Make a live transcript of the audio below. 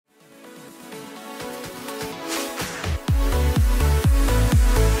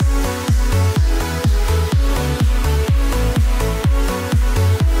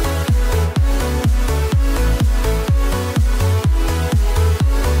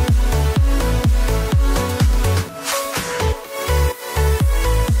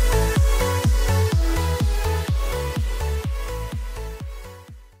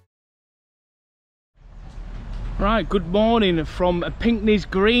Right, good morning from Pinkneys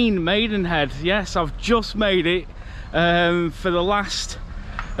Green, Maidenhead. Yes, I've just made it for the last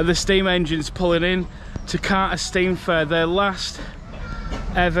of the steam engines pulling in to Carter Steam Fair, their last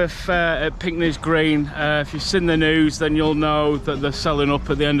ever fair at Pinkneys Green. If you've seen the news, then you'll know that they're selling up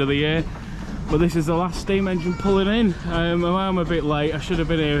at the end of the year. But this is the last steam engine pulling in. I'm a bit late. I should have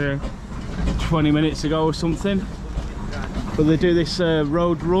been here 20 minutes ago or something. But they do this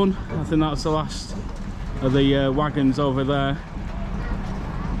road run. I think that's the last of the wagons over there.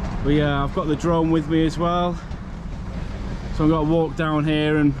 But yeah, I've got the drone with me as well, so I've got to walk down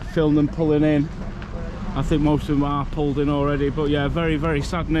here and film them pulling in. I think most of them are pulled in already, but yeah, very, very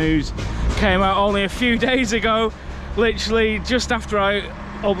sad news. Came out only a few days ago, literally just after I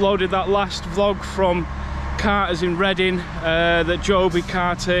uploaded that last vlog from Carter's in Reading, that Joby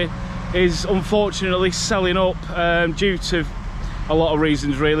Carter is unfortunately selling up due to a lot of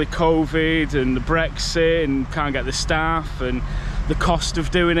reasons really, COVID and the Brexit, and can't get the staff and the cost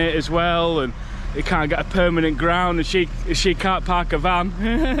of doing it as well, and they can't get a permanent ground, and she can't park a van.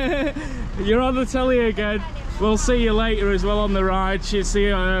 You're on the telly again. We'll see you later as well on the ride. She's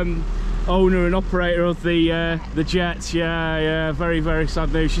the owner and operator of the jets. Yeah, very, very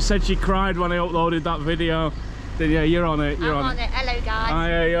sad news. She said she cried when I uploaded that video. Then yeah, you're on it. I'm on it. Hello guys.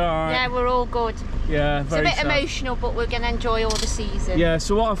 Hi, you all right? Yeah, we're all good. Yeah, very It's a bit emotional, but we're going to enjoy all the season. Yeah,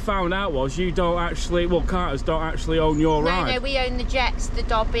 so what I found out was you don't actually, well, Carters don't actually own your ride. No, we own the jets, the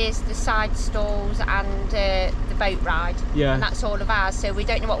dobbies, the side stalls, and the boat ride. Yeah. And that's all of ours, so we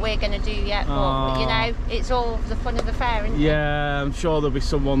don't know what we're going to do yet, but you know, it's all the fun of the fair, isn't it? Yeah, I'm sure there'll be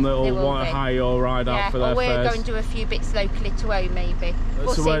someone that will want to hire your ride out for their fairs. Or we're going to do a few bits locally to own, maybe.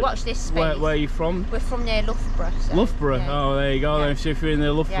 We'll see, watch this space. Where are you from? We're from near Loughborough. So, Loughborough? Yeah. Oh, there you go then, so if you're in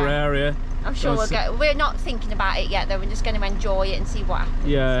the Loughborough area. I'm sure we'll go. We're not thinking about it yet though, we're just going to enjoy it and see what happens.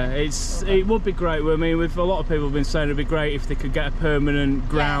 Yeah, it would be great. I mean, with a lot of people have been saying it'd be great if they could get a permanent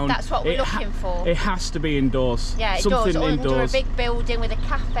ground. Yeah, that's what we're looking for. It has to be indoors. Yeah, it does. Under a big building with a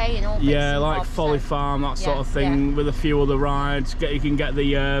cafe and all. Yeah, like Folly Farm, that sort of thing, with a few other rides. You can get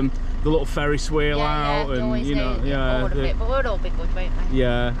the little Ferris wheel out, and you know, all of it. But we'll all be good, won't we?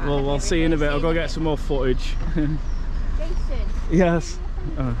 Yeah. Well, we'll see you in a bit. I'll go get some more footage. Jason. Yes.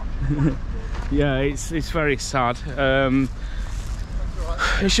 Yeah, it's very sad.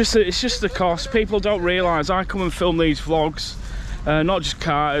 It's just the cost. People don't realise. I come and film these vlogs, not just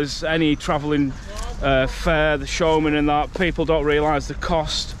Carters, any travelling fair, the showman and that. People don't realise the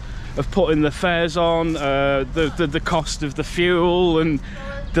cost of putting the fairs on, the cost of the fuel and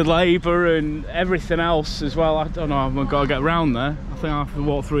the labour and everything else as well. I don't know. I've got to get around there. I think I have to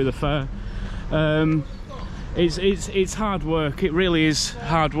walk through the fair. It's hard work. It really is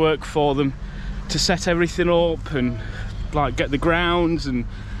hard work for them to set everything up and like get the grounds and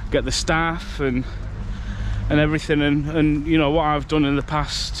get the staff and everything, and you know what I've done in the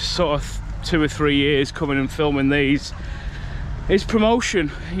past sort of 2 or 3 years coming and filming these is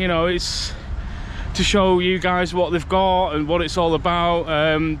promotion. You know, it's to show you guys what they've got and what it's all about.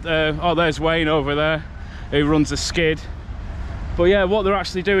 Oh, there's Wayne over there who runs the skid. But yeah, what they're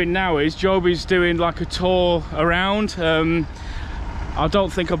actually doing now is Joby's doing like a tour around. I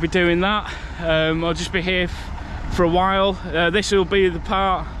don't think I'll be doing that. I'll just be here for a while. This will be the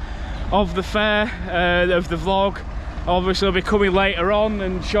part of the fair, of the vlog. Obviously I'll be coming later on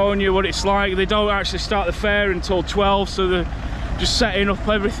and showing you what it's like. They don't actually start the fair until 12, so they're just setting up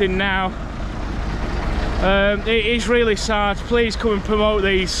everything now. It is really sad. Please come and promote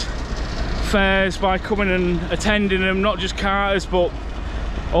these fairs by coming and attending them. Not just Carters, but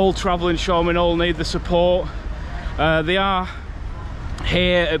all travelling showmen all need the support. They are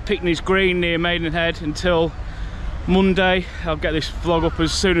here at Pinkneys Green near Maidenhead until Monday. I'll get this vlog up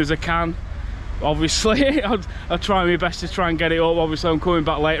as soon as I can. Obviously, I'll try my best to try and get it up. Obviously, I'm coming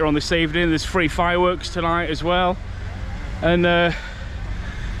back later on this evening. There's free fireworks tonight as well, and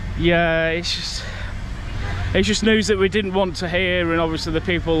yeah, it's just news that we didn't want to hear. And obviously, the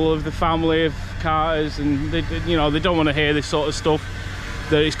people of the family of Carters, and you know, they don't want to hear this sort of stuff.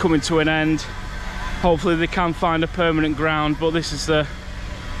 That it's coming to an end. Hopefully, they can find a permanent ground. But this is the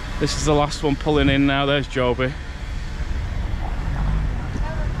last one pulling in now. There's Joby.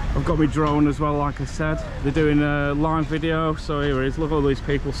 I've got my drone as well, like I said. They're doing a live video, so here it is. Look at all these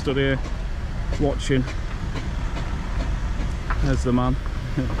people stood here watching. There's the man.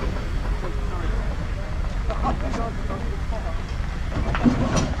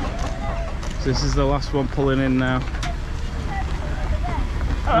 So this is the last one pulling in now.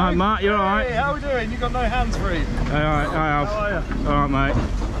 Alright, Matt, you alright? Hey, how are we doing? You got no hands free? Alright, I have. How are you? Alright, mate.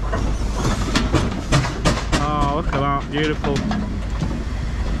 Oh, look at that, beautiful.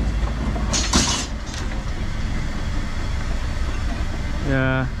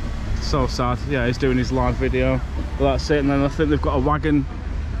 Yeah, so sad. Yeah, he's doing his live video. Well, that's it. And then I think they've got a wagon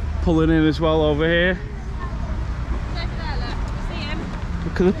pulling in as well over here.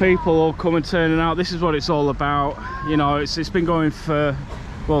 Look at the people all coming, turning out. This is what it's all about. You know, it's been going for,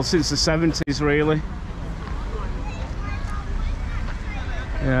 well, since the 70s really.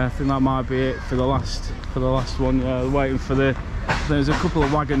 Yeah, I think that might be it for the last one. Yeah, waiting for there's a couple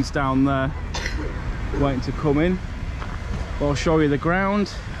of wagons down there waiting to come in. I'll show you the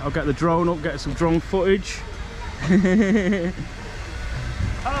ground. I'll get the drone up, get some drone footage.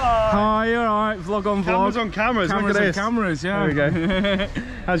 Hi, you alright? Vlog on vlog. Cameras on cameras. Cameras Look at on this. cameras, yeah. There we go.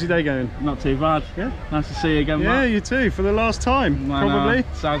 How's your day going? Not too bad. Yeah. Nice to see you again, Yeah, Matt. you too. For the last time, probably.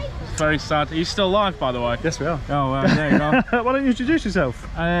 Sad. It's very sad. Are you still live, by the way? Yes, we are. Oh, well, there you go. Why don't you introduce yourself?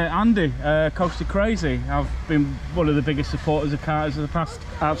 Andy, Coastal Crazy. I've been one of the biggest supporters of karters of the past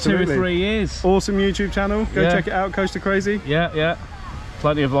 2 or 3 years. Awesome YouTube channel. Go check it out, Coastal Crazy. Yeah.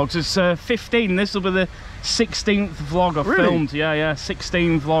 Plenty of vlogs. It's 15. This will be the 16th vlog I've filmed. Yeah,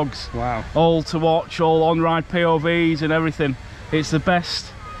 16 vlogs. Wow. All to watch, all on-ride POVs and everything. It's the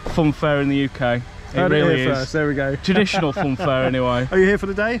best fun fair in the UK. It really is. First. There we go. Traditional fun fair anyway. Are you here for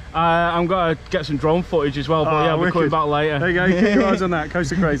the day? I'm going to get some drone footage as well, but yeah, we're coming back later. There you go, keep your eyes on that,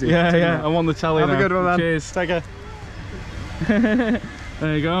 Coastal Crazy. Yeah, I'm on the telly now. Have a good one, man. Cheers. Take care.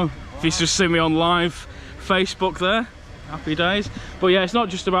 There you go. If you just see me on live Facebook there, happy days. But yeah, it's not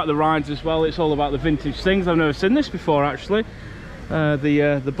just about the rides as well, it's all about the vintage things. I've never seen this before actually.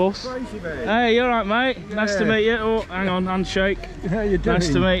 The bus. Hey, you alright, mate? Yeah. Nice to meet you. Oh, hang on, handshake. How you doing? Nice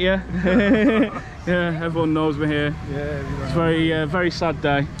to meet you. Yeah, everyone knows me here. Yeah, it's very sad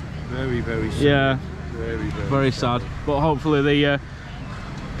day. Very sad. Yeah, very sad. But hopefully the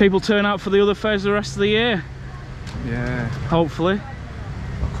people turn out for the other fairs the rest of the year. Yeah. Hopefully.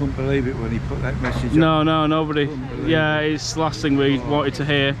 I couldn't believe it when he put that message No, nobody. Yeah, it's the last thing we wanted to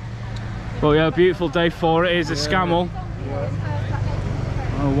hear. But yeah, beautiful day for it. Here's a scamel.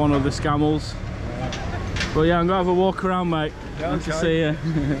 Oh, one of the scamels. But yeah, I'm gonna have a walk around, mate. Nice to see you.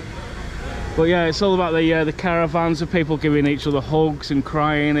 But yeah, it's all about the caravans of people giving each other hugs and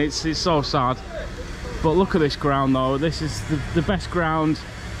crying. It's so sad. But look at this ground though. This is the best ground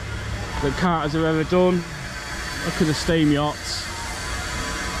that karters have ever done. Look at the steam yachts.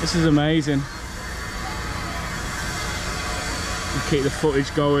 This is amazing. And keep the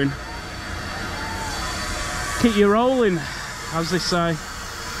footage going. Keep you rolling, as they say.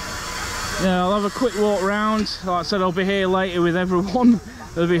 Yeah, I'll have a quick walk round. Like I said, I'll be here later with everyone.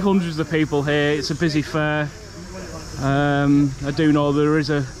 There'll be hundreds of people here. It's a busy fair. I do know there is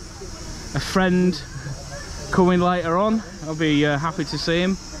a friend coming later on. I'll be happy to see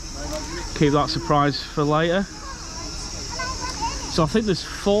him. Keep that surprise for later. So I think there's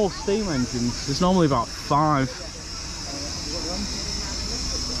 4 steam engines. There's normally about 5.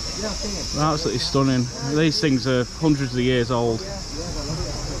 They're absolutely stunning. These things are hundreds of years old.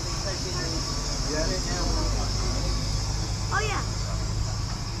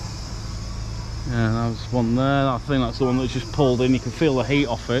 Yeah, that was one there. I think that's the one that's just pulled in. You can feel the heat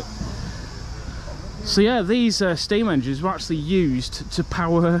off it. So yeah, these steam engines were actually used to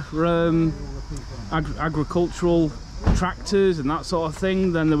power agricultural tractors and that sort of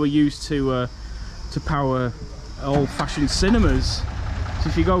thing. Then they were used to power old-fashioned cinemas. So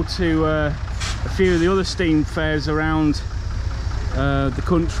if you go to a few of the other steam fairs around the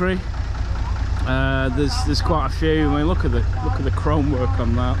country, there's quite a few. I mean, look at the chrome work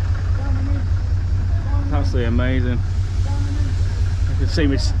on that. It's absolutely amazing. I can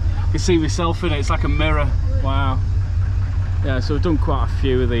see myself in it. It's like a mirror. Wow. Yeah, so we've done quite a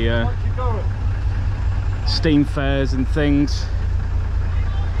few of the steam fairs and things.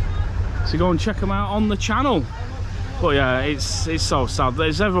 So go and check them out on the channel. But yeah, it's so sad.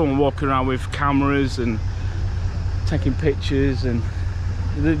 There's everyone walking around with cameras and taking pictures, and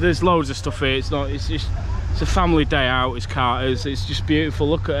there's loads of stuff here. It's a family day out. It's karters. It's just beautiful.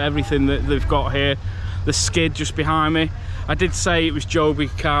 Look at everything that they've got here. The skid just behind me. I did say it was Joby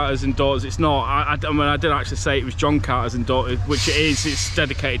Carter's and Daughters. It's not. I mean, I did actually say it was John Carter's and Daughters, which it is. It's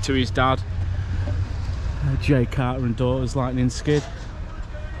dedicated to his dad. Jay Carter and Daughters lightning skid,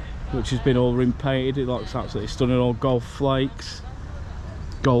 which has been all rim painted. It looks absolutely stunning. All gold flakes,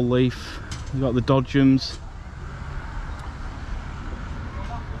 gold leaf. We've got the Dodgems.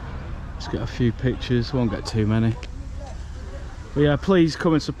 Let's get a few pictures. Won't get too many. But yeah, please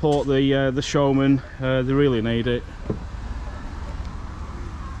come and support the showmen. They really need it.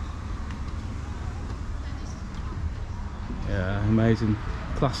 Yeah, amazing.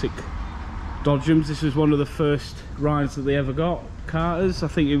 Classic Dodgems. This was one of the first rides that they ever got. Carters. I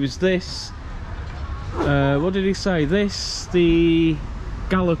think it was this. What did he say? This, the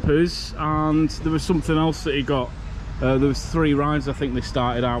Gallopers, and there was something else that he got. There was 3 rides I think they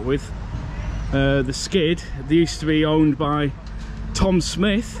started out with. The skid, they used to be owned by Tom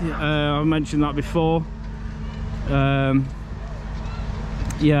Smith. I mentioned that before.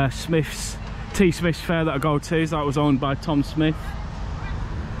 Yeah, Smith's Smith's fair that I go to, that was owned by Tom Smith.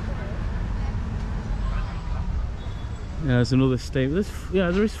 Yeah, there's another steam.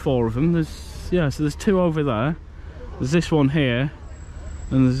 Yeah, there is 4 of them. So there's 2 over there. There's this one here,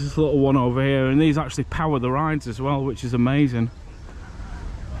 and there's this little one over here, and these actually power the rides as well, which is amazing.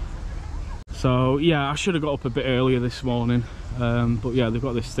 So yeah, I should have got up a bit earlier this morning, but yeah, they've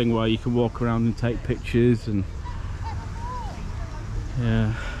got this thing where you can walk around and take pictures, and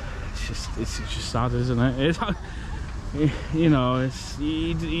yeah, it's just sad, isn't it? You know,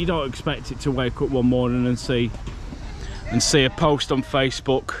 you don't expect it to wake up one morning and see a post on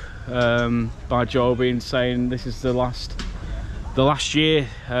Facebook by Joby and saying this is the last year.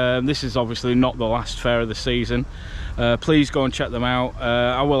 This is obviously not the last fair of the season. Please go and check them out.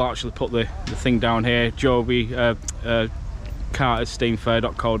 I will actually put the thing down here, Joby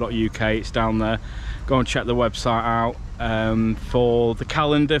carterssteamfair.co.uk. it's down there. Go and check the website out for the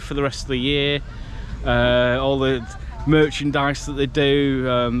calendar for the rest of the year, all the merchandise that they do.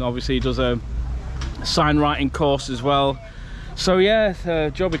 Obviously he does a sign writing course as well. So yeah,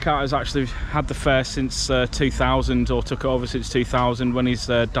 Joby Carter's actually had the fair since 2000, or took it over since 2000 when his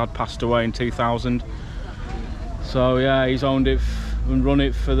dad passed away in 2000. So yeah, he's owned it and run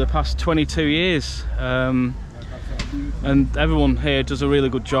it for the past 22 years. And everyone here does a really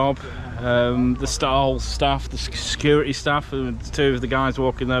good job. The whole staff, the security staff, 2 of the guys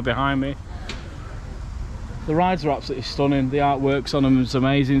walking there behind me. The rides are absolutely stunning. The artworks on them is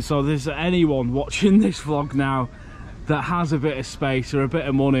amazing. So there's anyone watching this vlog now that has a bit of space or a bit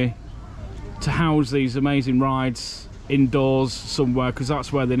of money to house these amazing rides indoors somewhere, because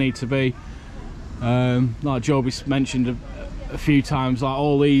that's where they need to be. Like Joby's mentioned a few times, like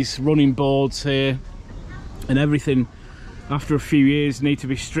all these running boards here and everything, after a few years need to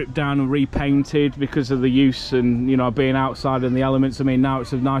be stripped down and repainted because of the use and, you know, being outside in the elements. I mean, now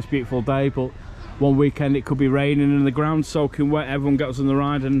it's a nice beautiful day, but one weekend it could be raining and the ground soaking wet. Everyone gets on the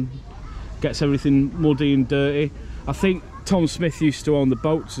ride and gets everything muddy and dirty. I think Tom Smith used to own the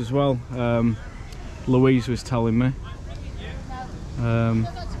boats as well, Louise was telling me.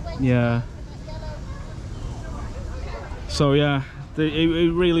 Yeah, so yeah,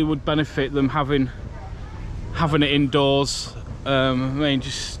 it really would benefit them having it indoors. I mean,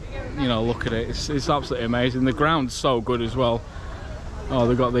 just, you know, look at it, it's absolutely amazing. The ground's so good as well. Oh,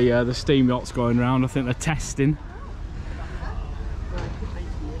 they've got the steam yachts going around. I think they're testing.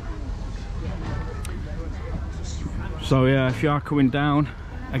 So yeah, if you are coming down,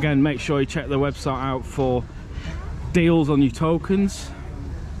 again, make sure you check the website out for deals on your tokens.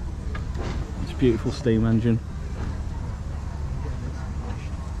 It's a beautiful steam engine.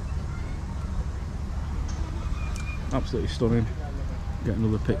 Absolutely stunning. Get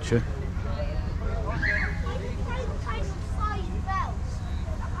another picture.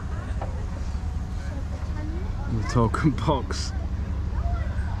 The token box.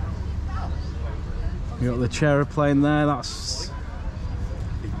 You got the chairplane there. That's,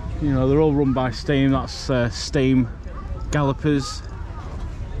 you know, they're all run by Steam. That's Steam Gallopers.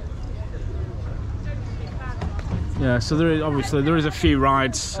 Yeah, so there is obviously a few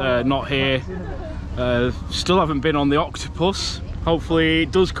rides not here. Still haven't been on the Octopus. Hopefully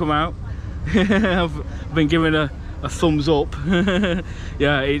it does come out. I've been given a thumbs up.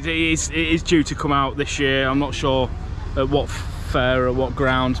 Yeah, it is due to come out this year. I'm not sure at what fair or what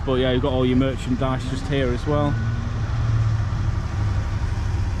grounds, but yeah, you've got all your merchandise just here as well.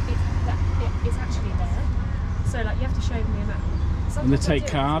 It's actually there, so like you have to show them the amount. And they take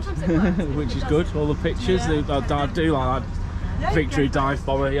card, which is good. All the pictures, I do like that Victory Dive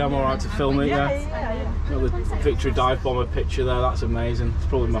Bomber. Yeah, I'm alright to film it. Yeah, got the Victory Dive Bomber picture there. That's amazing. It's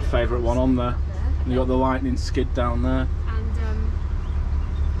probably my favourite one on there. And you got the lightning skid down there.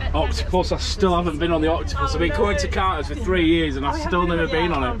 Octopus, I still haven't been on the Octopus. I've been coming to Carter's for 3 years and I've still never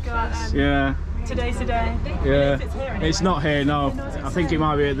been on it. Yeah. Today's the day. Yeah. It's not here, no. I think it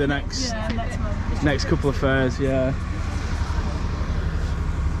might be at the next couple of fairs, yeah.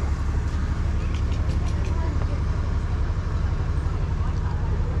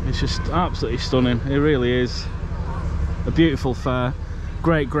 It's just absolutely stunning. It really is. A beautiful fair.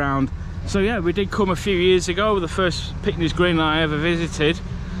 Great ground. So yeah, we did come a few years ago, the first Pinkneys Green that I ever visited.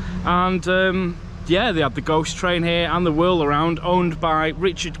 And yeah, they had the ghost train here and the whirl around, owned by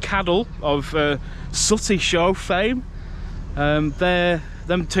Richard Caddell of Sooty Show fame. Them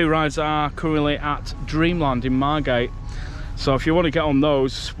 2 rides are currently at Dreamland in Margate. So if you want to get on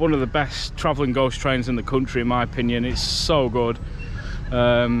those, one of the best travelling ghost trains in the country in my opinion. It's so good.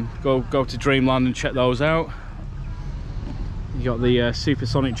 Go to Dreamland and check those out. You got the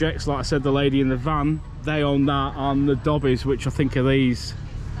supersonic jets, like I said, the lady in the van, they own that, and the Dobbies, which I think are these,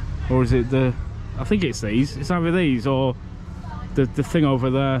 or is it the, I think it's these, it's either these or the thing over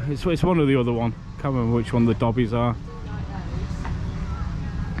there. It's one or the other one, can't remember which one the Dobbies are.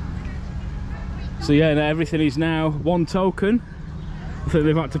 So yeah, everything is now one token. I think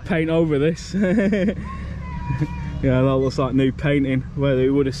they've had to paint over this. Yeah, that looks like new painting, where they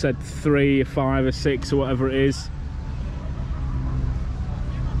would have said 3 or 5 or 6 or whatever it is.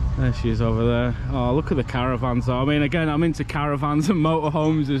 There she is over there. Oh, look at the caravans though. I mean, again, I'm into caravans and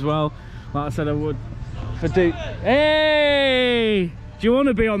motorhomes as well. Like I said, I would. Hey! Do you want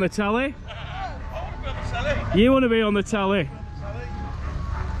to be on the telly? I want to be on the telly. You want to be on the telly?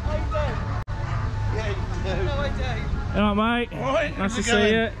 You alright, mate? Alright, nice to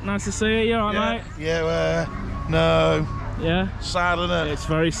see you. Nice to see you. You alright, mate? Yeah, no. Yeah? Sad, isn't it? It's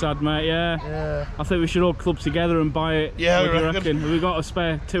very sad, mate, yeah. I think we should all club together and buy it. Yeah, what do you reckon? Have we got a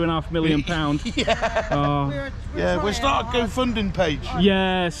spare £2.5 million? Yeah. Oh. Yeah, we'll start a GoFundMe page.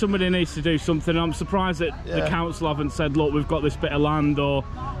 Yeah, somebody needs to do something. I'm surprised that the council haven't said, look, we've got this bit of land, or...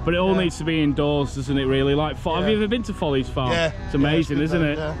 But it all needs to be indoors, doesn't it, really? Like, have you ever been to Follies Farm? Yeah. It's amazing, it's isn't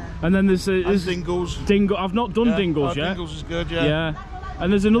it? Yeah. And then there's Dingles. I've not done Dingles yet. Dingles is good, yeah. Yeah.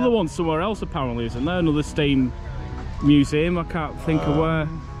 And there's another one somewhere else, apparently, isn't there? Another steam museum. I can't think of where.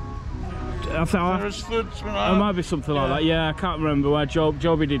 I think it might be something like that. Yeah, I can't remember where.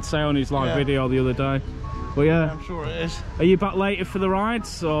 Joby did say on his live video the other day. But yeah, I'm sure it is. Are you back later for the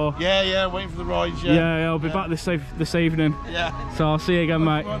rides, or? Yeah, waiting for the rides. Yeah, yeah, I'll be back this evening. Yeah. So I'll see you again,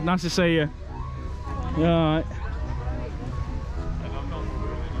 mate. Nice to see you. Yeah, all right.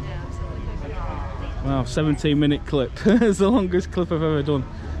 Wow, 17-minute clip. It's the longest clip I've ever done.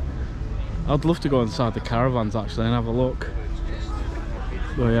 I'd love to go inside the caravans actually and have a look.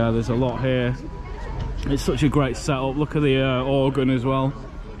 But yeah, there's a lot here. It's such a great setup. Look at the organ as well.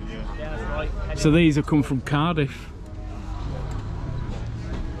 So these have come from Cardiff.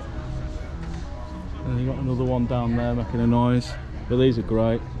 And you got another one down there making a noise. But these are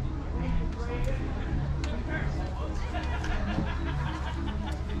great.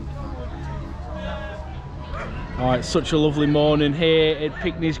 Oh, it's such a lovely morning here at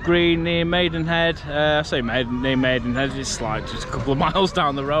Pinkneys Green near Maidenhead. I say near Maidenhead, it's like just a couple of miles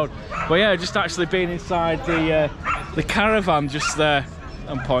down the road. But yeah, just actually being inside the caravan just there.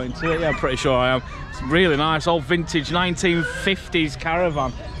 I'm pointing to it, yeah, I'm pretty sure I am. It's really nice, old vintage 1950s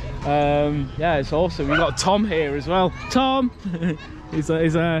caravan. Yeah, it's awesome. We've got Tom here as well. Tom! he's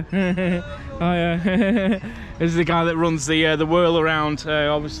This is the guy that runs the whirl around.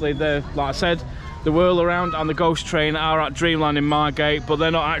 Obviously, like I said, the whirl around and the ghost train are at Dreamland in Margate, but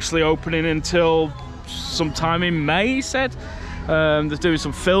they're not actually opening until sometime in May, he said. They're doing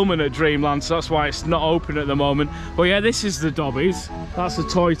some filming at Dreamland, so that's why it's not open at the moment. But yeah, this is the Dobbies. That's the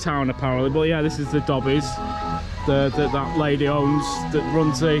Toy Town apparently, but yeah, this is the Dobbies that lady owns, that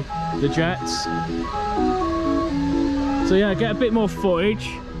runs the jets. So yeah, get a bit more footage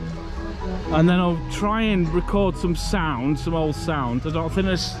and then I'll try and record some sound, some old sound. I don't think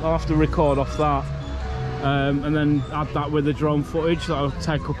I'll have to record off that, and then add that with the drone footage that I'll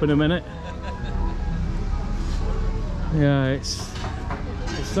take up in a minute. Yeah, it's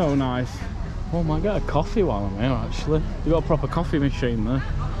so nice. Oh, I might get a coffee while I'm here actually. We've got a proper coffee machine there.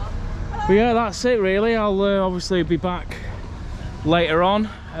 But yeah, that's it really. I'll obviously be back later on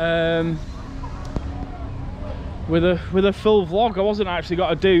with a full vlog. I wasn't actually got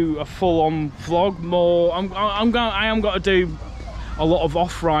to do a full-on vlog. More, I am got to do a lot of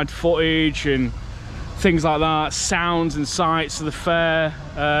off-ride footage and things like that, sounds and sights of the fair,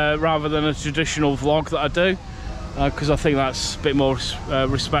 rather than a traditional vlog that I do, because I think that's a bit more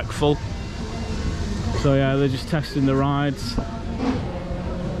respectful. So yeah, they're just testing the rides.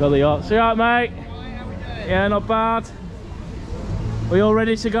 Got the yacht. So you alright, mate? Yeah, not bad. Are you all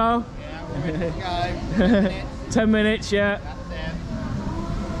ready to go? Yeah, we're ready to go. 10 minutes, yeah.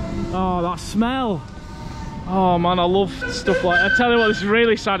 Oh, that smell. Oh man, I love stuff like that. I tell you what, this is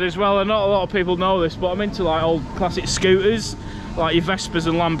really sad as well, and not a lot of people know this, but I'm into like old classic scooters, like your Vespers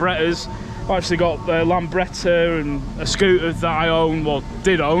and Lambrettas. I've actually got a Lambretta and a scooter that I own, well,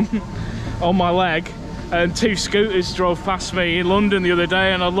 did own, on my leg. And 2 scooters drove past me in London the other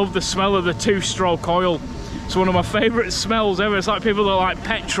day, and I love the smell of the 2-stroke oil. It's one of my favourite smells ever. It's like people that like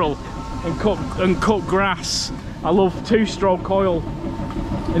petrol and cut grass. I love 2-stroke oil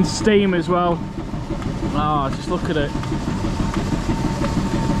and steam as well. Ah, just look at it.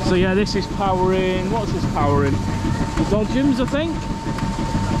 So yeah, this is powering. What's this powering? dodgems, I think.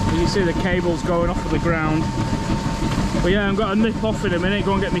 And you see the cables going off of the ground. But yeah, I'm going to nip off in a minute,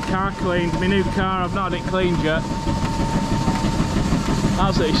 go and get my car cleaned. My new car, I've not had it cleaned yet.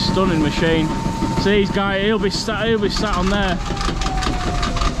 Absolutely stunning machine. See, this guy, he'll be sat on there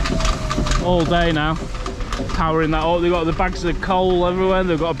all day now, powering that up. They've got the bags of coal everywhere.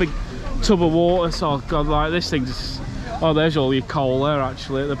 They've got a big tub of water. So God, like this thing's. Oh, there's all your coal there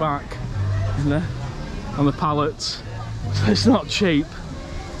actually at the back, in there, on the pallets. So it's not cheap.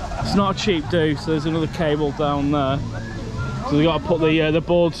 It's not a cheap do. So there's another cable down there. So they've got to put the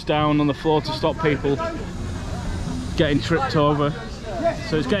boards down on the floor to stop people getting tripped over.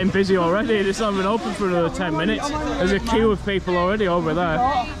 So it's getting busy already. It's not been open for another 10 minutes. There's a queue of people already over there.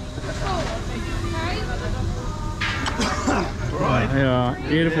 Right. Yeah,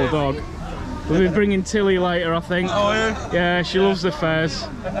 beautiful dog. We'll be bringing Tilly later, I think. Oh, yeah? Yeah, she loves the fairs.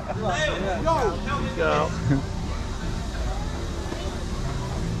 Go.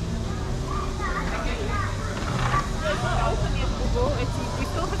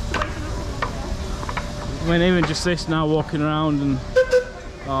 I mean, even just this now, walking around and...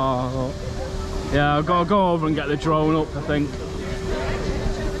 Oh, yeah, I've got to go over and get the drone up, I think.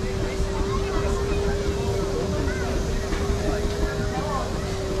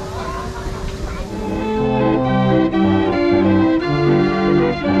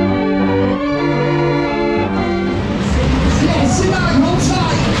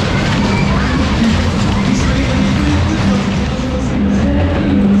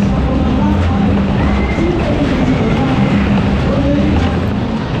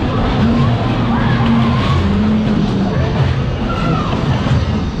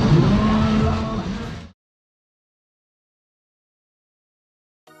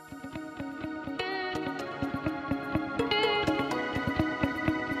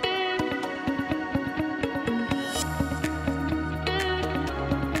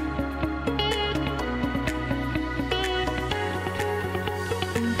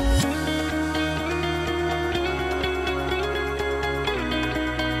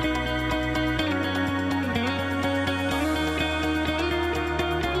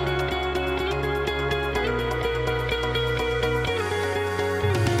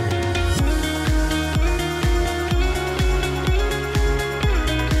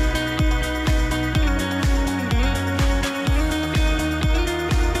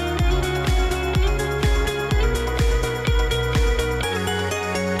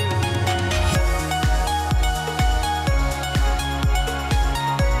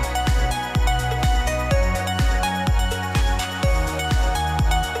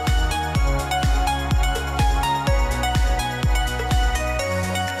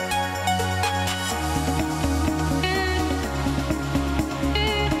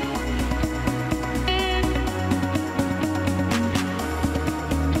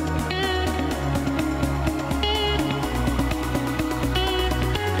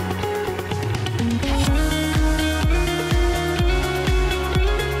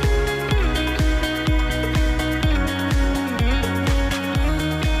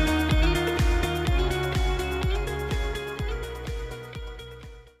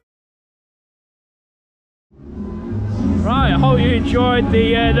 Right, I hope you enjoyed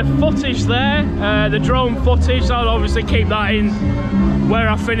the footage there, the drone footage. I'll obviously keep that in where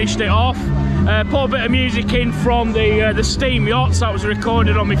I finished it off. Put a bit of music in from the steam yachts that was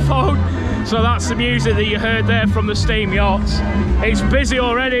recorded on my phone. So that's the music that you heard there from the steam yachts. It's busy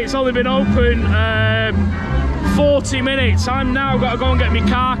already, it's only been open 40 minutes. I'm now got to go and get my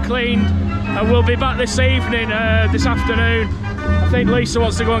car cleaned and we'll be back this evening, this afternoon. I think Lisa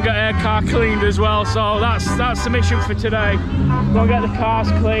wants to go and get her car cleaned as well, so that's the mission for today. Go and get the cars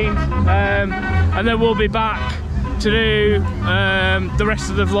cleaned, and then we'll be back to do the rest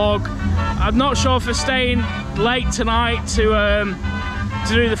of the vlog. I'm not sure if we're staying late tonight to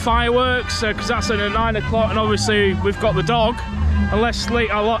do the fireworks, because that's at 9 o'clock, and obviously we've got the dog. Unless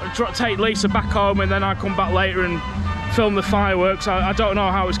I'll take Lisa back home and then I come back later and film the fireworks. I don't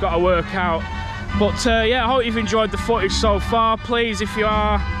know how it's got to work out. But yeah, I hope you've enjoyed the footage so far. Please, if you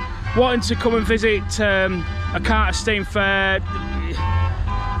are wanting to come and visit a Carter Steam Fair,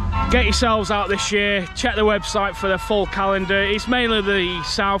 get yourselves out this year. Check the website for the full calendar. It's mainly the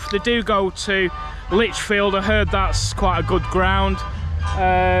south. They do go to Lichfield. I heard that's quite a good ground.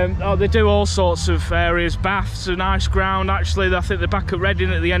 They do all sorts of areas. Bath's a nice ground actually. I think they're back at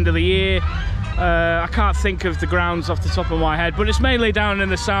Reading at the end of the year. I can't think of the grounds off the top of my head, but it's mainly down in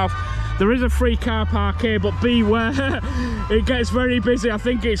the south. There is a free car park here, but beware, it gets very busy. I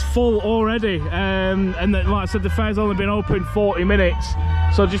think it's full already, and like I said, the fair's only been open 40 minutes,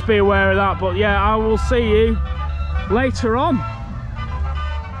 so just be aware of that. But yeah, I will see you later on.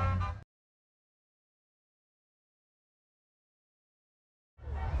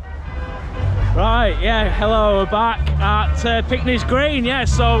 Right, yeah, hello, we're back at Pinkneys Green. Yeah,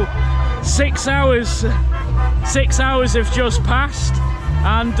 so 6 hours have just passed,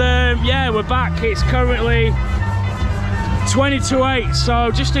 and yeah, we're back. It's currently 20 to 8,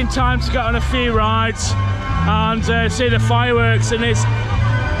 so just in time to get on a few rides and see the fireworks. And it's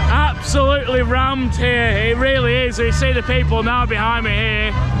absolutely rammed here, it really is. You see the people now behind me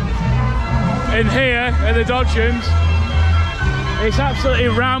here, in here at the Dodgems. It's absolutely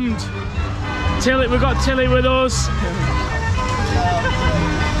rammed. Tilly, we've got Tilly with us.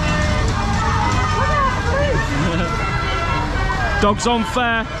 Dogs on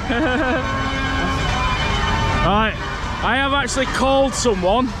fair. Right, I have actually called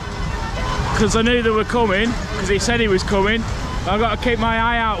someone because I knew they were coming, because he said he was coming. I've got to keep my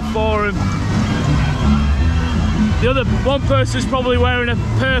eye out for him. The other one person's probably wearing a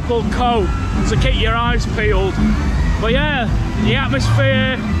purple coat, so keep your eyes peeled. But yeah, the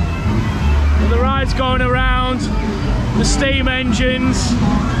atmosphere, the rides going around, the steam engines.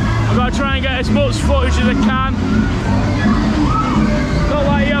 I've got to try and get as much footage as I can. Not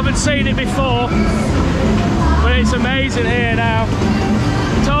like you haven't seen it before, but it's amazing here now.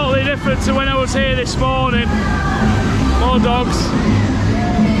 Totally different to when I was here this morning. More dogs.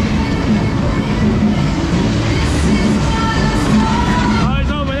 Oh,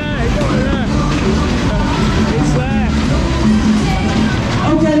 it's over there, it's over there. It's there.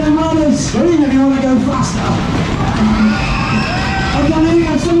 Okay, then on the screen if you want to go faster. Okay, then you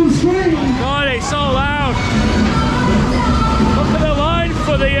have someone scream. God, it's so loud. Look at the line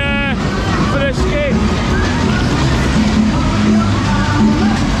for the skid.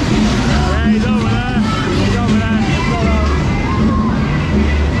 Yeah, he's over there. He's over there.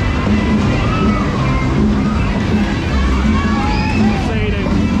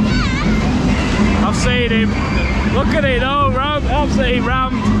 I've seen him. Look at it though, rammed, absolutely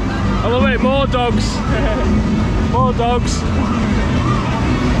rammed. I love it, more dogs. More dogs.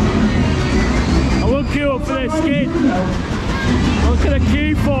 I will queue up for this skid. Look at the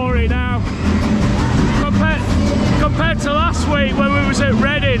queue for it now. Compared to last week when we was at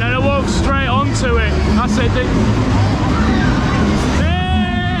Reading and I walked straight onto it. I said,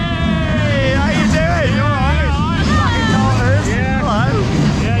 hey, how you doing? You alright? Yeah. Hello.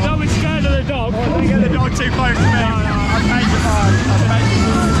 Yeah, don't be scared of the dog. Don't get the dog too close to me. No, no. I'm petrified.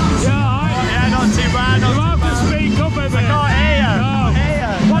 Yeah, alright? Yeah, not too bad. You have to speak up a bit. I can't hear you.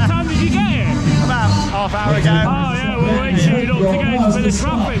 No. What time did you get here? About half hour ago. Oh yeah, well we're queued up to get for the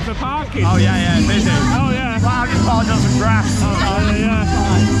traffic for parking. Oh yeah, busy. Oh yeah. Well, I just parked on some grass. Oh yeah.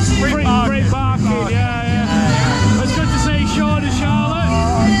 Free parking, yeah. It's good to see Sean and Charlotte.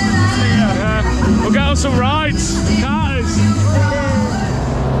 Oh, good to see you. Yeah. We'll get on some rides, carters.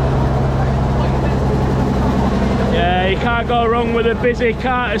 Yeah, you can't go wrong with a busy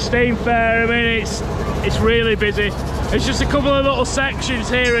Carter Steam Fair. I mean, it's really busy. It's just a couple of little sections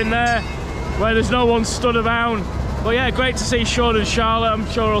here and there where there's no one stood around. But yeah, great to see Sean and Charlotte. I'm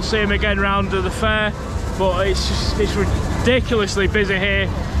sure I'll see him again round at the fair. But it's ridiculously busy here.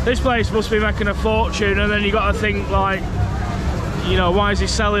 This place must be making a fortune, and then you got to think like, you know, why is he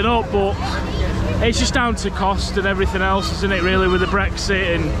selling up? But it's just down to cost and everything else, isn't it, really, with the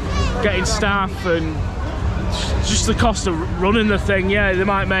Brexit and getting staff and just the cost of running the thing. Yeah, they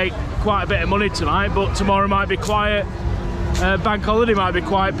might make quite a bit of money tonight, but tomorrow might be quiet. Bank holiday might be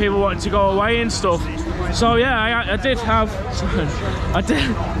quiet, people wanting to go away and stuff. So yeah, I did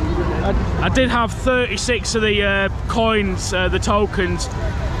have 36 of the coins, the tokens,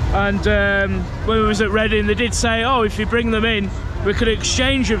 and when we was at Reading they did say, oh, if you bring them in we could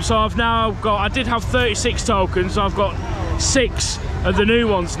exchange them. So I did have 36 tokens, so I've got 6 of the new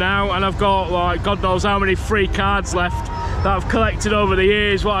ones now, and I've got like God knows how many free cards left that I've collected over the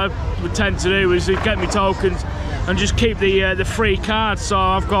years. What I would tend to do is get me tokens and just keep the free cards. So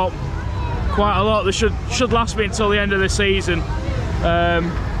I've got quite a lot that should last me until the end of the season.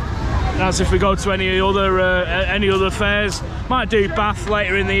 As if we go to any other fairs. Might do Bath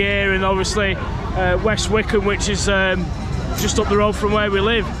later in the year, and obviously West Wickham, which is just up the road from where we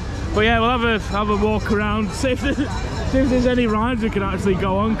live. But yeah, we'll have a walk around, see if there's any rides we can actually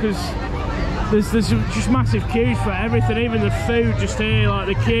go on, because there's just massive queues for everything, even the food just here. Like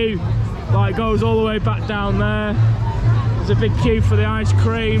the queue like goes all the way back down there. There's a big queue for the ice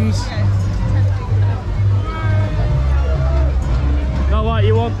creams. Not like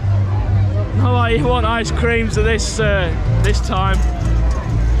you want ice creams at this time.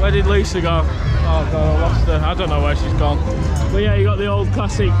 Where did Lisa go? Oh god, I lost her. I don't know where she's gone. But yeah, you got the old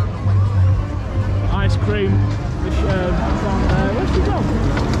classic ice cream Down there. Where's she gone? I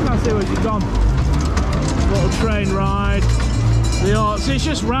can't see where she's gone. Little train ride. The yachts. It's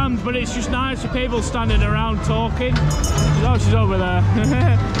just rammed, but it's just nice for people standing around talking. Oh, she's over there.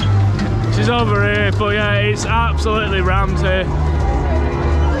 She's over here, but yeah, it's absolutely rammed here.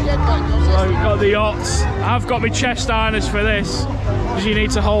 So we've got the yachts. I've got my chest harness for this, because you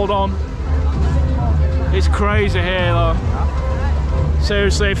need to hold on. It's crazy here though.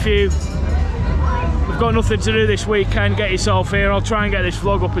 Seriously, if you've got nothing to do this weekend, get yourself here. I'll try and get this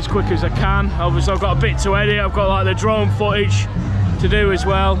vlog up as quick as I can. Obviously I've got a bit to edit. I've got like the drone footage to do as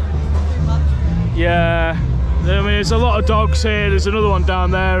well. Yeah, I mean there's a lot of dogs here. There's another one down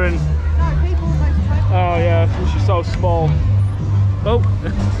there, and oh yeah, she's so small. Oh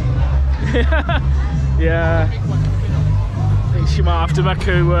yeah, I think she might have to make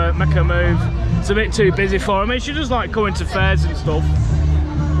a move. It's a bit too busy for her. I mean, she does like going to fairs and stuff,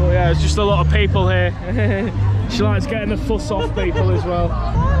 but yeah, it's just a lot of people here. She likes getting the fuss off people as well.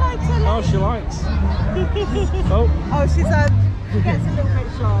 Oh, she likes. Oh, she gets a little bit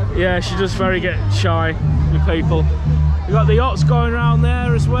shy. Yeah, she does get shy with people. We've got the yachts going around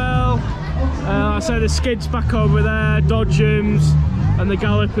there as well. I say the skids back over there, Dodgems, and the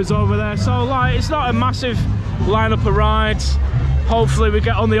Gallopers over there. So like, it's not a massive lineup of rides. Hopefully we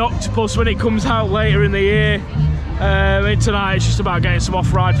get on the Octopus when it comes out later in the year. Tonight it's just about getting some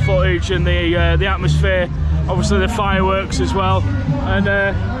off-ride footage and the atmosphere, obviously the fireworks as well, and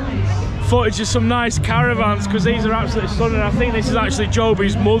footage of some nice caravans, because these are absolutely stunning. I think this is actually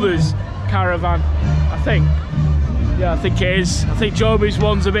Joby's mother's caravan, I think. Yeah, I think it is. I think Joby's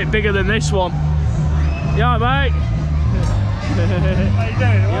one's a bit bigger than this one. Yeah, mate. How you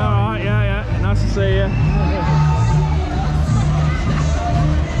doing? You alright? Yeah. Nice to see you.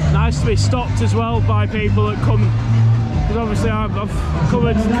 Nice to be stopped as well by people that come, because obviously I've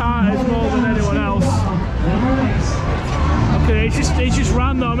covered carters more than anyone else. Okay, it's just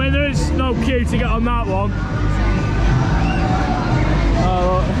random. I mean, there is no queue to get on that one.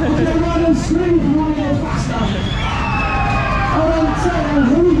 Oh,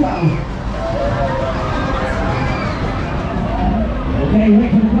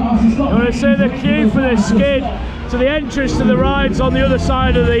 I'm going to see the queue for the skid. So the entrance to the ride's on the other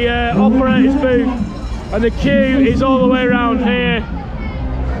side of the operator's booth, and the queue is all the way around here.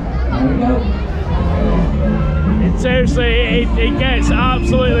 Seriously, it gets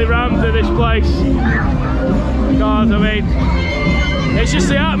absolutely rammed in this place. God, I mean, it's just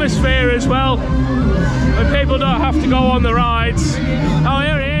the atmosphere as well, when people don't have to go on the rides. Oh,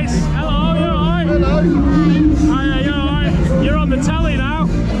 here he is. Hello, you alright? Hello. Hiya, you alright? You're on the telly now.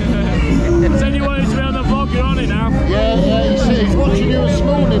 Said you wanted to be on the vlog, you're on it now. Yeah, he's watching you this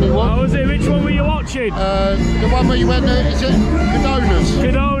morning, he was. Oh, was it? Which one were you watching? The one where you went, is it Cadonas?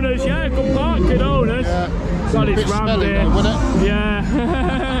 Cadonas, yeah, good park, Cadonas. Yeah. God, it's rammed here. Though, wasn't it?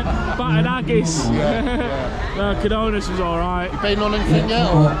 Yeah. Battered Aggies. Yeah. No, Cadonas was alright. You been on anything yet?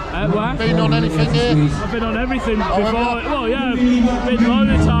 Or? Where? Been on anything yet? I've been on everything before. Well, yeah, I've been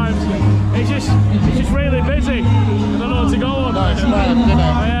loads of times. It's just really busy. I don't know what to go on. No, it's mad, isn't it?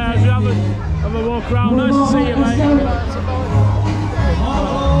 Yeah, have a walk around. Nice to see you, mate.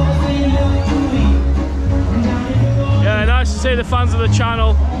 Yeah, nice to see the fans of the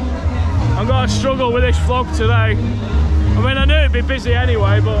channel. I'm going to struggle with this vlog today. I mean, I knew it'd be busy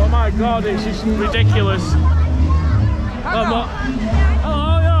anyway, but oh my God, it's just ridiculous. Hello,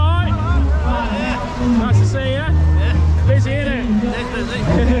 you alright? Nice to see you. Yeah. Busy, innit? It's busy.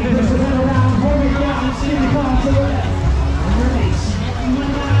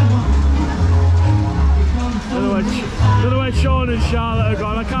 I don't know where Sean and Charlotte are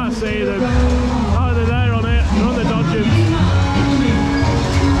gone, I can't see them. Oh, they're there on it, they're on the Dodgems.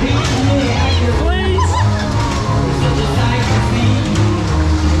 Please!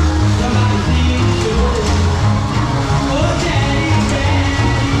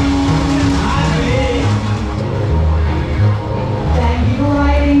 Thank you for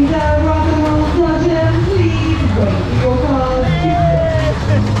riding the rock and roll Dodgem. Please wait for your call.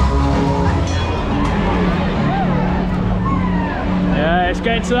 Yeah, it's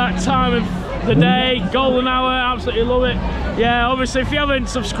getting to that time of the day, golden hour, absolutely love it. Yeah, obviously if you haven't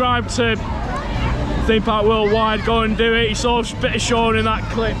subscribed to Theme Park Worldwide, go and do it. You saw a bit of Sean in that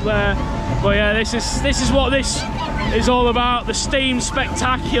clip there. But yeah, this is what this is all about, the Steam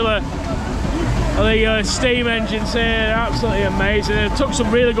Spectacular. The steam engines here, they're absolutely amazing. I took some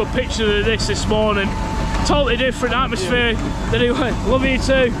really good pictures of this morning. Totally different atmosphere than it was. Love you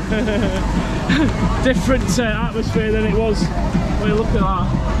too. Different atmosphere than it was when you look at that.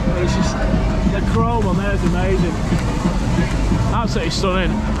 It's just, the chrome on there is amazing. Absolutely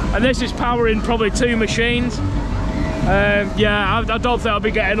stunning. And this is powering probably 2 machines. Yeah, I don't think I'll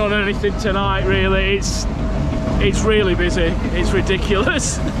be getting on anything tonight really. It's really busy, it's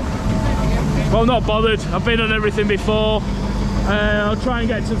ridiculous. Well, not bothered, I've been on everything before. I'll try and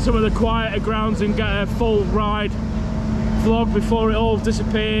get to some of the quieter grounds and get a full ride vlog before it all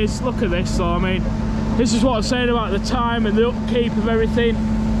disappears. Look at this though, I mean, this is what I'm saying about the time and the upkeep of everything.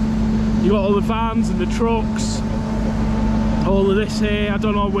 You got all the vans and the trucks, all of this here. I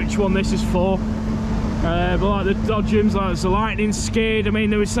don't know which one this is for, but like the dodgems, like there's a lightning skid. I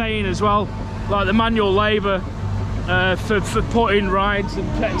mean, they were saying as well, like the manual labour for putting rides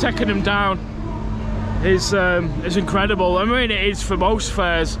and taking them down is incredible. I mean, it is for most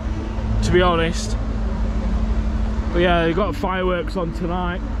fairs, to be honest. But yeah, they've got fireworks on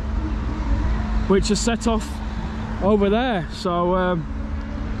tonight, which are set off over there. So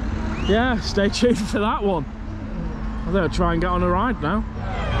yeah, stay tuned for that one. I think I'll try and get on a ride now.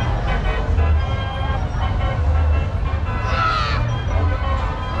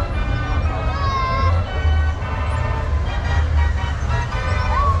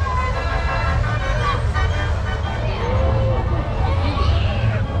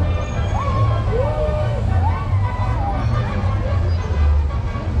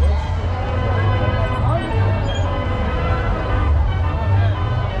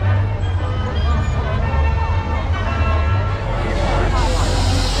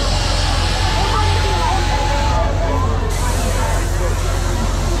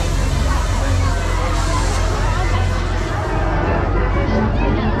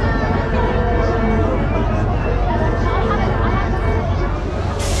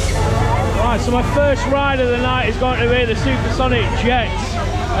 So my first ride of the night is going to be the supersonic jets.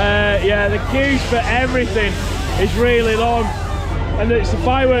 Yeah, the queues for everything is really long, and it's the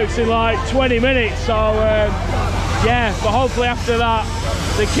fireworks in like 20 minutes. So yeah, but hopefully after that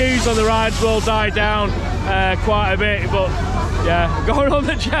the queues on the rides will die down quite a bit. But yeah, going on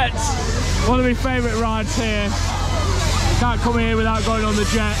the jets, one of my favourite rides here. Can't come here without going on the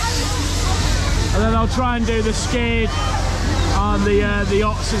jets. And then I'll try and do the skid and the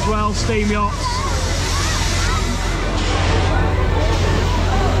yachts as well, steam yachts.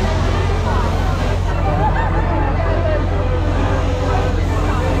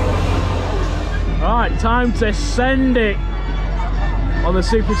 Right, time to send it on the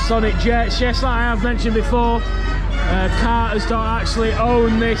supersonic jets. Yes, like I have mentioned before, Carters don't actually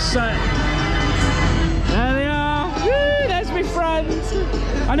own this. There they are. Woo, there's my friend.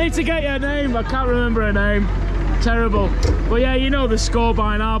 I need to get your name. I can't remember her name. Terrible. But yeah, you know the score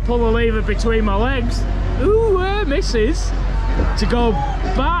by now. Pull the lever between my legs. Ooh, misses. To go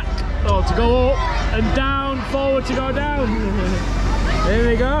back, or to go up and down, forward to go down. There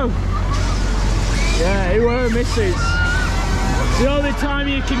we go. Yeah, who misses. The only time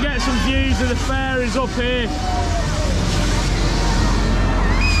you can get some views of the fair is up here.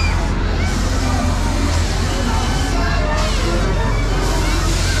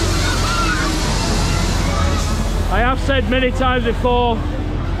 I have said many times before,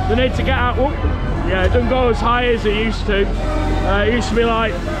 they need to get out. Whoop. Yeah, it doesn't go as high as it used to. It used to be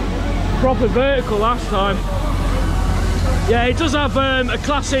like proper vertical last time. Yeah, it does have a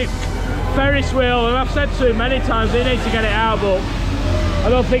classic Ferris wheel, and I've said to him many times they need to get it out, but I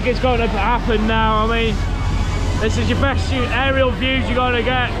don't think it's going to happen now. I mean, this is your best aerial views you're going to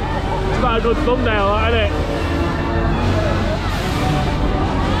get. It's about a good thumbnail, isn't it?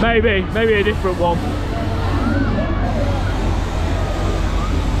 Maybe a different one.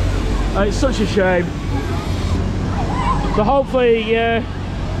 It's such a shame. So hopefully the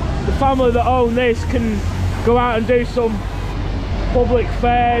family that own this can go out and do some public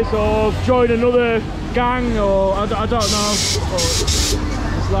fairs or join another gang, or I don't know.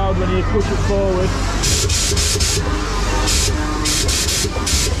 Oh, it's loud when you push it forward.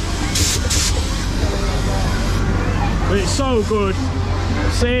 But it's so good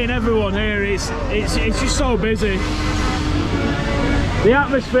seeing everyone here. It's just so busy. The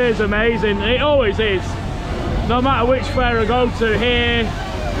atmosphere is amazing. It always is. No matter which fair I go to, here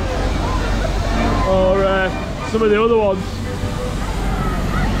or some of the other ones.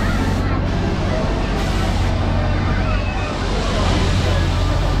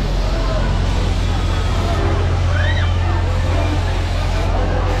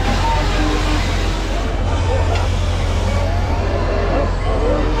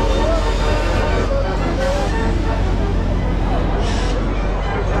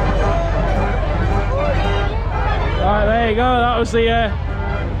 There you go, that was the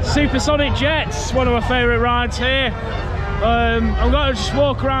supersonic jets, one of my favourite rides here. I'm going to just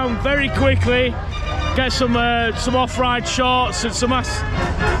walk around very quickly, get some off-ride shots and some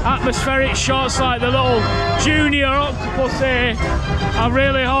atmospheric shots like the little junior octopus here. I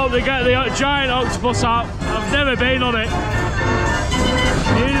really hope they get the giant octopus out. I've never been on it.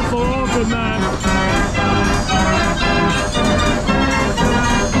 Beautiful organ there.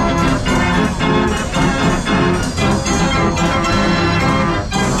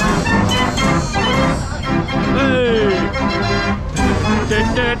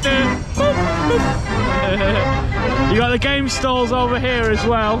 You got the game stalls over here as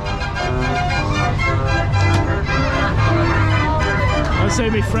well. I see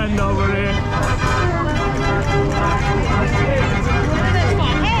my friend over here.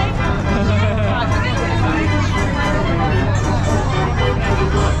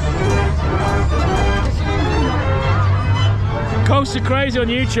 Coaster Crazy on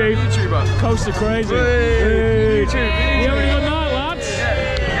YouTube. YouTuber. Coaster Crazy. Hey. YouTube. You having a good night, lads?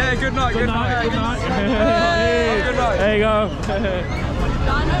 Yeah, good night, good night. Good night. Good night. There you go.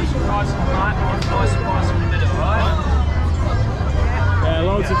 Yeah,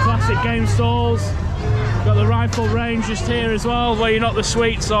 loads of classic game stalls. Got the rifle range just here as well, where you knock the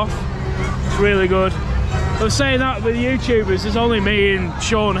sweets off. It's really good. I was saying that with YouTubers, there's only me and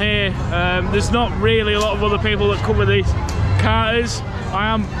Sean here. There's not really a lot of other people that cover these carters. I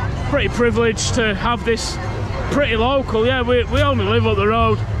am pretty privileged to have this pretty local. Yeah, we only live up the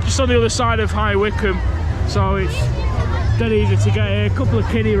road, just on the other side of High Wycombe, so it's dead easy to get here. A couple of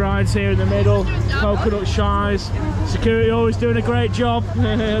kiddie rides here in the middle, coconut shies. Security always doing a great job,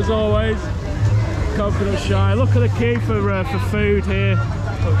 as always. Coconut shy. Look at the queue for food here.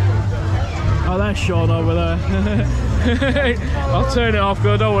 Oh, there's Sean over there. I'll turn it off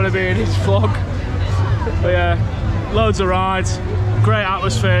because I don't want to be in his vlog. But yeah, loads of rides, great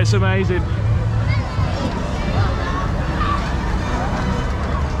atmosphere, it's amazing.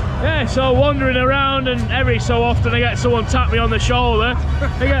 Yeah, so wandering around, and every so often I get someone tap me on the shoulder.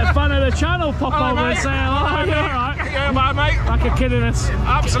 I get a fan of the channel pop over and say, "Oh, you alright?" Yeah, bye, mate. Like a kid in a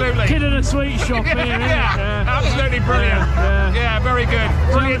sweet shop here. Yeah, absolutely brilliant. Yeah, very good.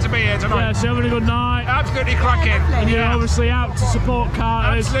 Brilliant to be here tonight. Yeah, so having a good night. Absolutely cracking. And you're obviously out to support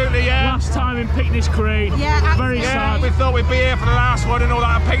carters. Absolutely, yeah. Last time in Pinkneys Green. Yeah, very sad. We thought we'd be here for the last one and all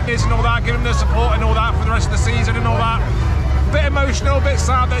that, Pinkneys and all that, giving them the support and all that for the rest of the season and all that. Bit emotional, bit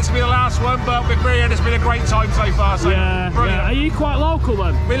sad that it's going to be the last one, but we've really, it's been a great time so far. So yeah, brilliant. Yeah. Are you quite local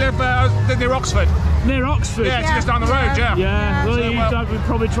then? We live near Oxford. Near Oxford? Yeah, it's just down the road, yeah. Yeah, well, we'll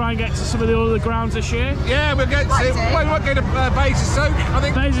probably try and get to some of the other grounds this year. Yeah, we'll get to, we might go to Basingstoke, I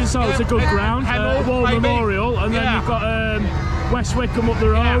think. Basingstoke's a good ground, War Memorial, and then you've got West Wycombe up the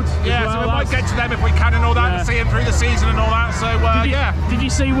road. Yeah, well. so we might get to them if we can and all that, and see them through the season and all that, so Did you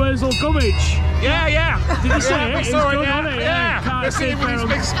see Wurzel Gummidge? Yeah. Did you see it? We saw it, good, yeah. Wasn't it? Yeah. We'll see it with his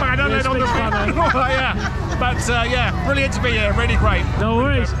big spanner on the spanner. yeah. But yeah, brilliant to be here, really great. No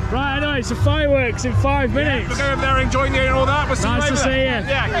worries. Right, anyway, it's the fireworks in 5 minutes. We'll go over there enjoying you and all that. We'll see you later. Nice to see you.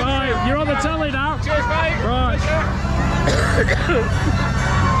 Yeah. Right, you're on the telly now. Cheers, mate. Right.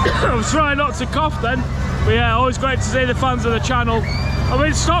 I'm trying not to cough then. But yeah, always great to see the fans of the channel. I've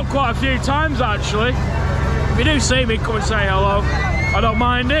been stopped quite a few times actually. If you do see me, come and say hello. I don't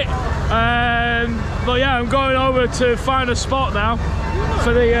mind it. But yeah, I'm going over to find a spot now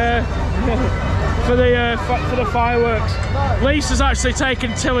for the for the fireworks. Lisa's actually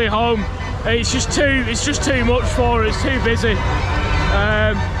taken Tilly home. It's just too much for her. It's too busy.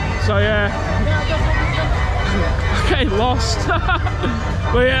 So yeah, I'm getting lost.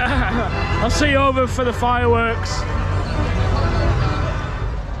 But yeah, I'll see you over for the fireworks.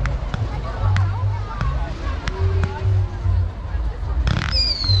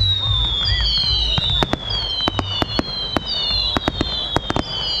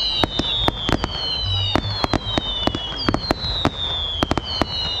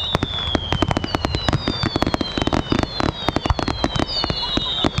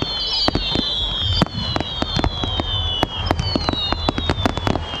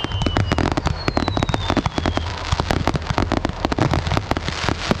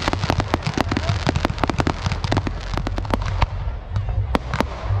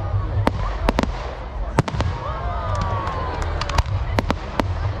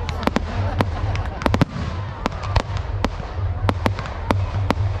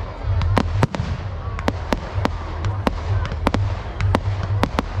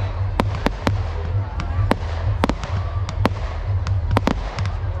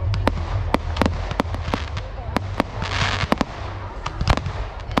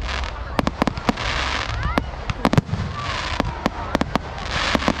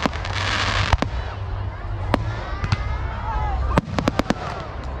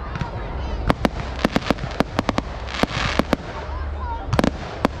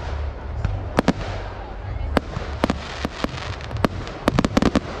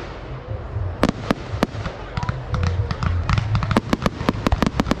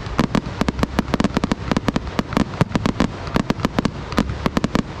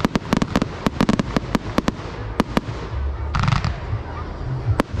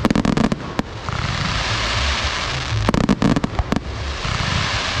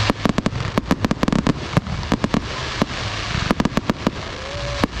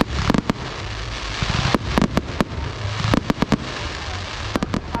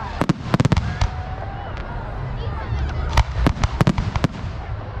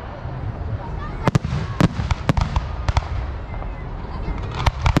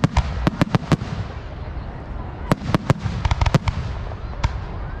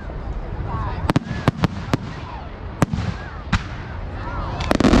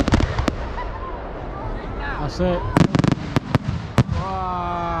 That's it.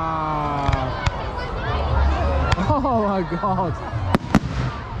 Wow. Oh my god.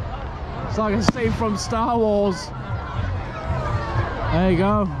 It's like a scene from Star Wars. There you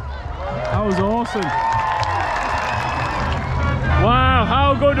go. That was awesome. Wow,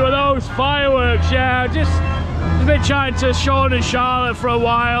 how good were those fireworks? Yeah, just been chatting to Sean and Charlotte for a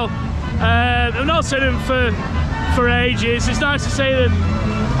while. I've not seen them for ages. It's nice to see that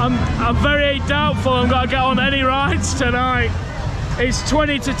I'm very doubtful I'm going to get on any rides tonight. It's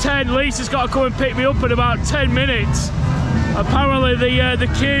 20 to 10. Lisa's got to come and pick me up in about 10 minutes. Apparently the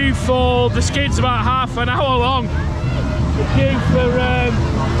queue for the skid's about half an hour long. The queue for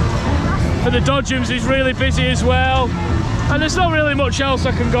the dodgems is really busy as well. And there's not really much else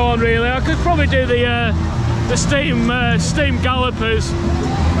I can go on really. I could probably do the steam Gallopers.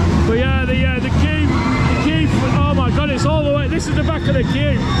 But yeah, the queue, oh my god, it's all the way. This is the back of the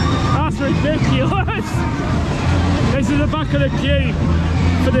queue. That's ridiculous. This is the back of the queue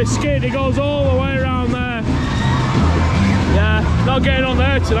for the skid. It goes all the way around there. Yeah, not getting on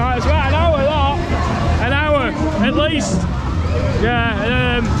there tonight. It's about an hour that. An hour at least.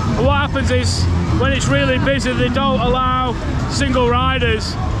 Yeah, what happens is when it's really busy they don't allow single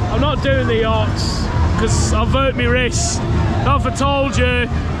riders. I'm not doing the yachts because I've hurt my wrist. Not if I told you.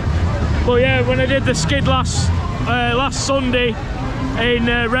 But yeah, when I did the skid last Sunday in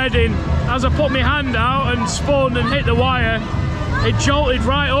Reading, as I put my hand out and spun and hit the wire, it jolted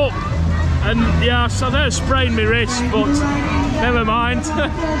right up. And yeah, so I sprained my wrist, but never mind.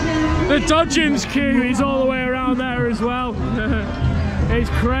 The dodgems queue is all the way around there as well.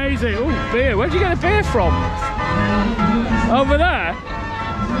 It's crazy. Oh, beer. Where'd you get a beer from? Over there?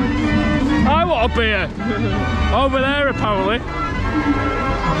 I want a beer. Over there, apparently.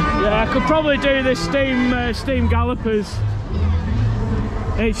 Yeah, I could probably do this steam Gallopers.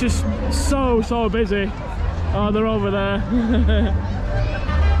 It's just so busy. Oh, they're over there.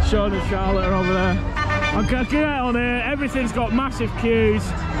 Sean and Charlotte are over there. I can get on here. Everything's got massive queues.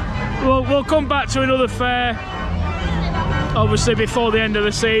 We'll come back to another fair, obviously before the end of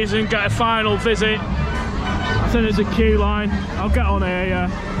the season, get a final visit. I think there's a queue line. I'll get on here, yeah.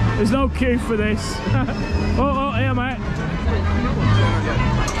 There's no queue for this. Oh, here, mate.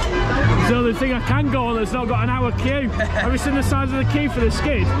 It's the only thing I can go on that's not got an hour queue. Have you seen the size of the queue for the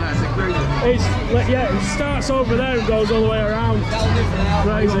skid? Yeah, it starts over there and goes all the way around.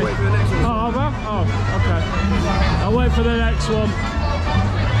 Crazy. Oh, over? Oh, okay. I'll wait for the next one.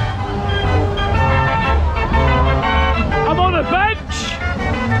 I'm on a bench!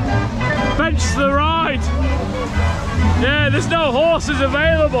 Bench to the ride. Yeah, there's no horses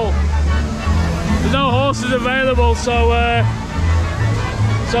available. There's no horses available, so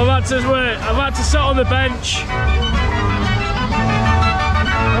I've had to sit on the bench. Look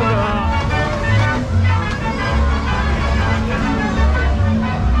at that.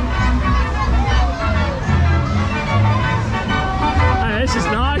 Hey, this is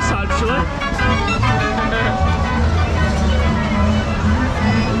nice actually.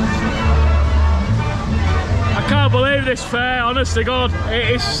 I can't believe this fair, honest to God.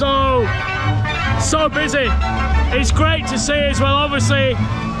 It is so busy. It's great to see as well. Obviously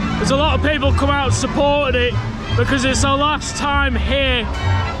there's a lot of people come out supporting it because it's our last time here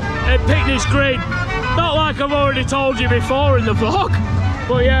at Pinkneys Green. Not like I've already told you before in the vlog,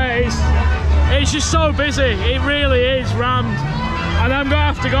 but yeah, it's just so busy. It really is rammed, and I'm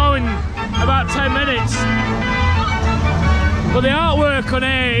gonna have to go in about 10 minutes. But the artwork on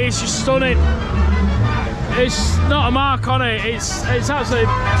here is just stunning. It's not a mark on it. It's absolutely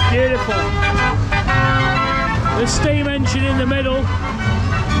beautiful. The steam engine in the middle.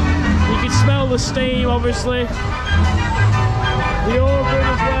 You can smell the steam, obviously. The organ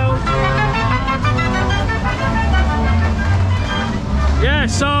as well. Yeah,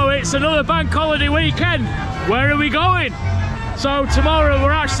 so it's another bank holiday weekend. Where are we going? So tomorrow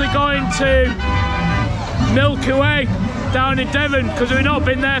we're actually going to Milky Way down in Devon because we've not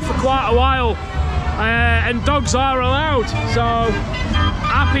been there for quite a while. And dogs are allowed, so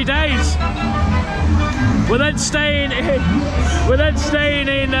happy days. We're then staying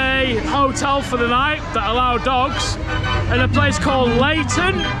in a hotel for the night that allow dogs in a place called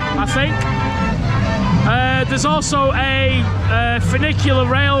Leighton, I think. There's also a funicular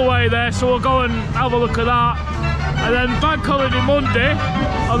railway there, so we'll go and have a look at that. And then bank holiday Monday,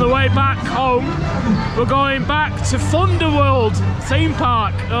 on the way back home, we're going back to Thunderworld theme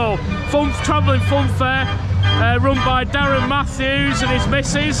park. Oh, travelling fun fair, run by Darren Matthews and his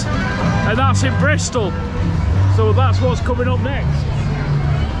missus, and that's in Bristol. So that's what's coming up next.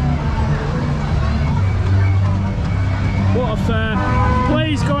 What a fair.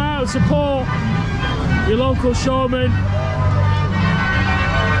 Please go out and support your local showman,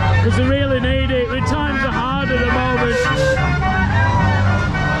 because they really need it. Times are hard at the moment.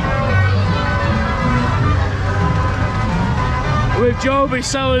 With Joby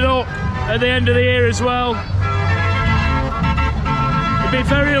selling up at the end of the year as well. It'd be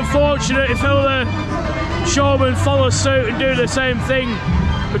very unfortunate if other showmen follow suit and do the same thing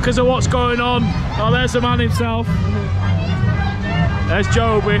because of what's going on. Oh, there's the man himself. There's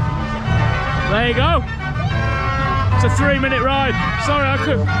Joby. There you go. It's a 3-minute ride. Sorry,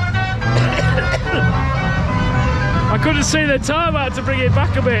 I couldn't see the time. I had to bring it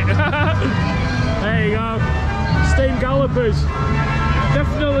back a bit. There you go. Steam Gallopers.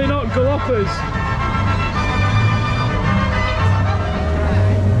 Definitely not Gallopers.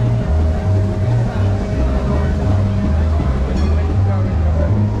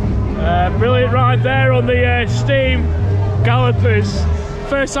 Brilliant ride there on the Steam Gallopers.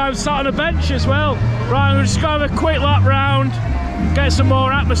 First time sat on a bench as well. Right, I'm just going to have a quick lap round, get some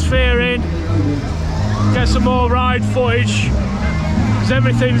more atmosphere in, get some more ride footage, because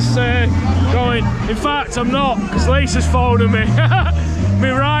everything's going. In fact, I'm not, because Lisa's phoning me.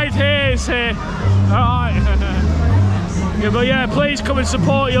 My ride here is here. Alright. Yeah, but yeah, please come and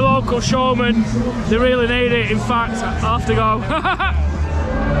support your local showman. They really need it. In fact, I have to go.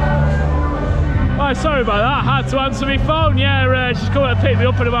 Oh, sorry about that, I had to answer my phone. Yeah, she's coming to pick me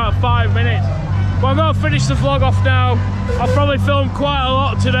up in about 5 minutes. Well, I'm going to finish the vlog off now. I've probably filmed quite a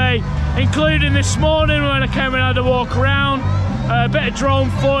lot today, including this morning when I came and had a walk around. A bit of drone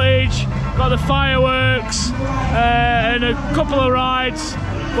footage, got the fireworks, and a couple of rides.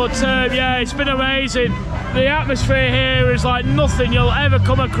 But yeah, it's been amazing. The atmosphere here is like nothing you'll ever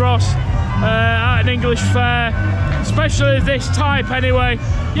come across at an English fair, especially this type anyway.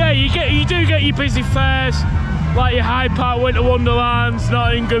 Yeah, you do get your busy fairs, like your Hyde Park Winter Wonderlands,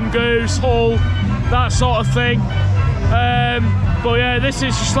 Nottingham Goose, Hull, that sort of thing. But yeah, this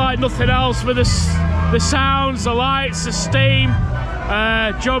is just like nothing else with the sounds, the lights, the steam,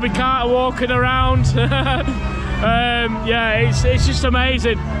 Joby Carter walking around. Yeah, it's just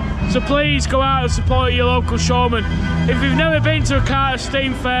amazing. So please go out and support your local showman. If you've never been to a Carter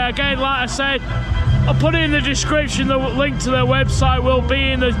Steam Fair, again, like I said, I'll put it in the description. The link to their website will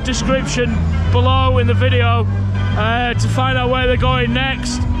be in the description below in the video to find out where they're going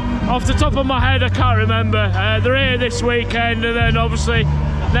next. Off the top of my head, I can't remember. They're here this weekend, and then obviously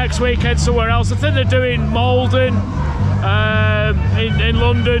next weekend somewhere else. I think they're doing Malden in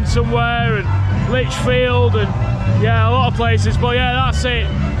London somewhere, and Lichfield, and yeah, a lot of places. But yeah, that's it.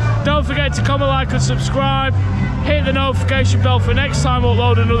 Don't forget to comment, like and subscribe. Hit the notification bell for next time I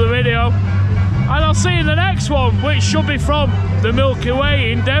upload another video. And I'll see you in the next one, which should be from the Milky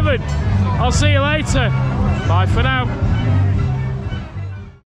Way in Devon. I'll see you later. Bye for now.